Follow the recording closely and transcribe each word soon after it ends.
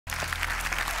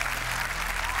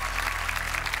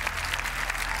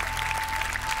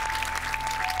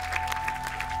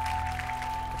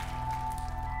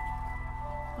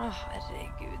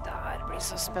herregud, det her blir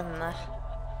så spennende.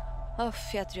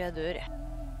 Uff, jeg tror jeg dør, jeg.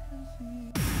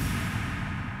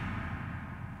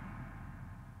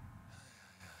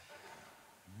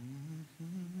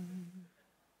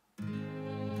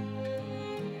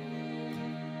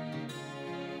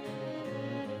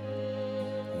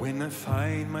 When I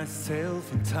find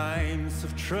myself in times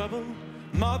of trouble,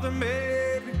 Mother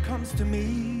Mary comes to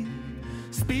me,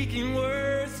 speaking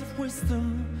words of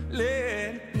wisdom,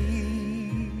 let it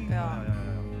be.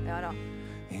 Ja da.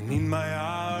 And in my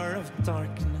hour of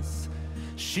darkness,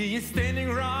 she is standing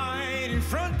right in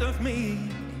front of me,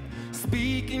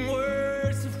 speaking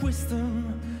words of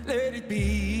wisdom, let it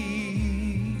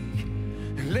be.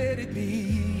 Let it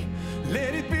be,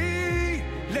 let it be,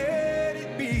 let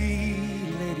it be.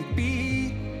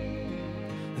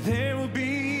 There will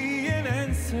be an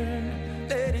answer,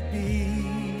 let it be.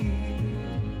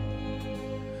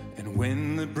 And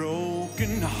when the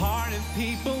broken-hearted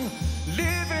people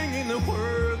living in the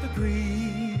world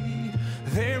agree,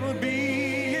 there will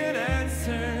be an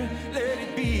answer, let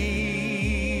it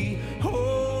be.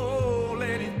 Oh,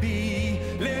 let it be,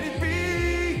 let it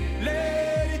be,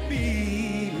 let it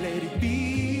be, let it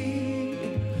be.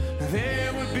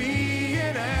 There will be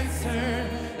an answer,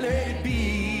 let it be.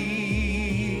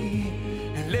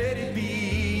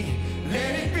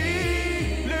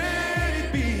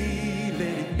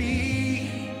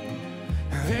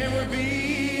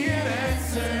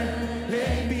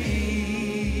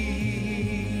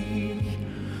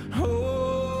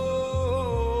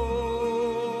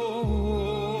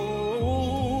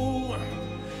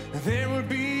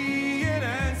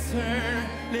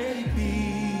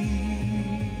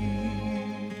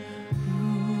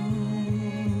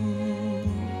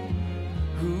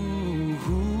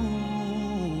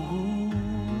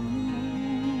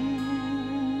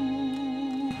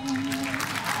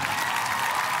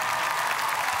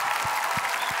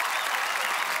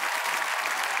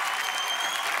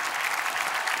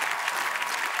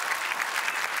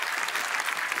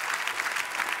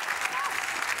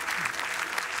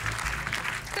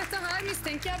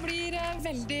 Mistenker jeg blir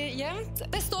veldig jevnt.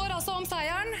 Det står altså om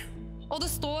seieren, og det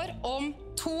står om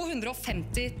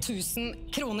 250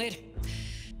 000 kroner.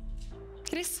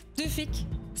 Chris, du fikk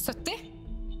 70.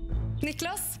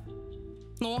 Niklas,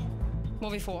 nå må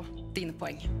vi få dine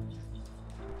poeng. 88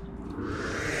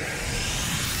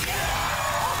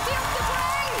 poeng!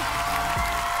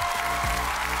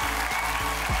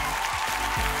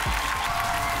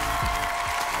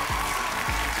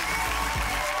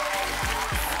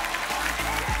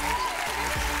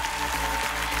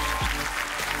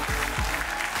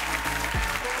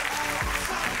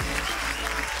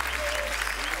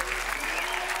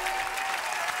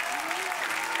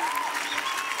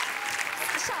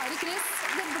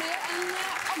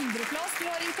 Andreplass, du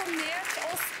har imponert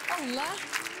oss alle,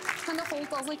 men det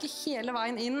holdt altså ikke hele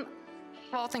veien inn.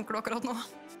 Hva tenker du akkurat nå?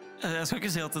 Jeg skal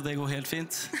ikke si at det går helt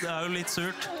fint. Det er jo litt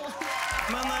surt.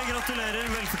 Men gratulerer,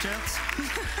 velfortjent.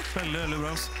 Veldig, veldig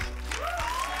bra.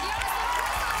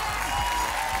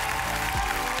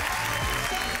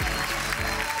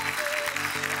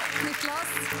 Niklas,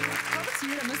 hva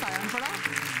betyr denne seieren for deg?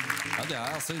 Ja,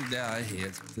 det er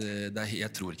helt... Jeg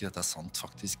tror ikke dette er sant,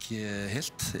 faktisk,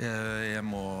 helt. Jeg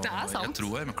må... Det er sant? Jeg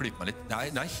tror jeg må klype meg litt.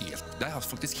 Det er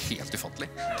faktisk helt ufattelig.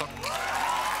 Takk.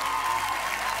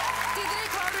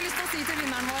 Didrik, hva har du lyst til å si til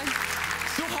vinneren vår?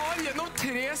 Du har gjennom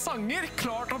 3 sanger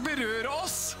klart å berøre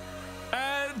oss.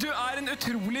 Du er en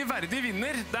utrolig verdig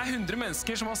vinner. Det er 100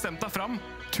 mennesker som har stemt deg fram.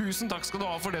 Tusen takk skal du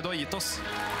ha for det du har gitt oss.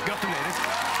 Gratulerer.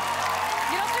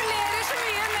 Gratulerer så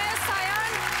mye med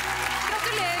seieren.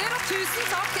 Gratulerer, og tusen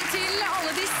takk til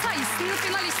alle de 16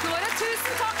 finalistene våre.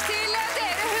 Tusen takk til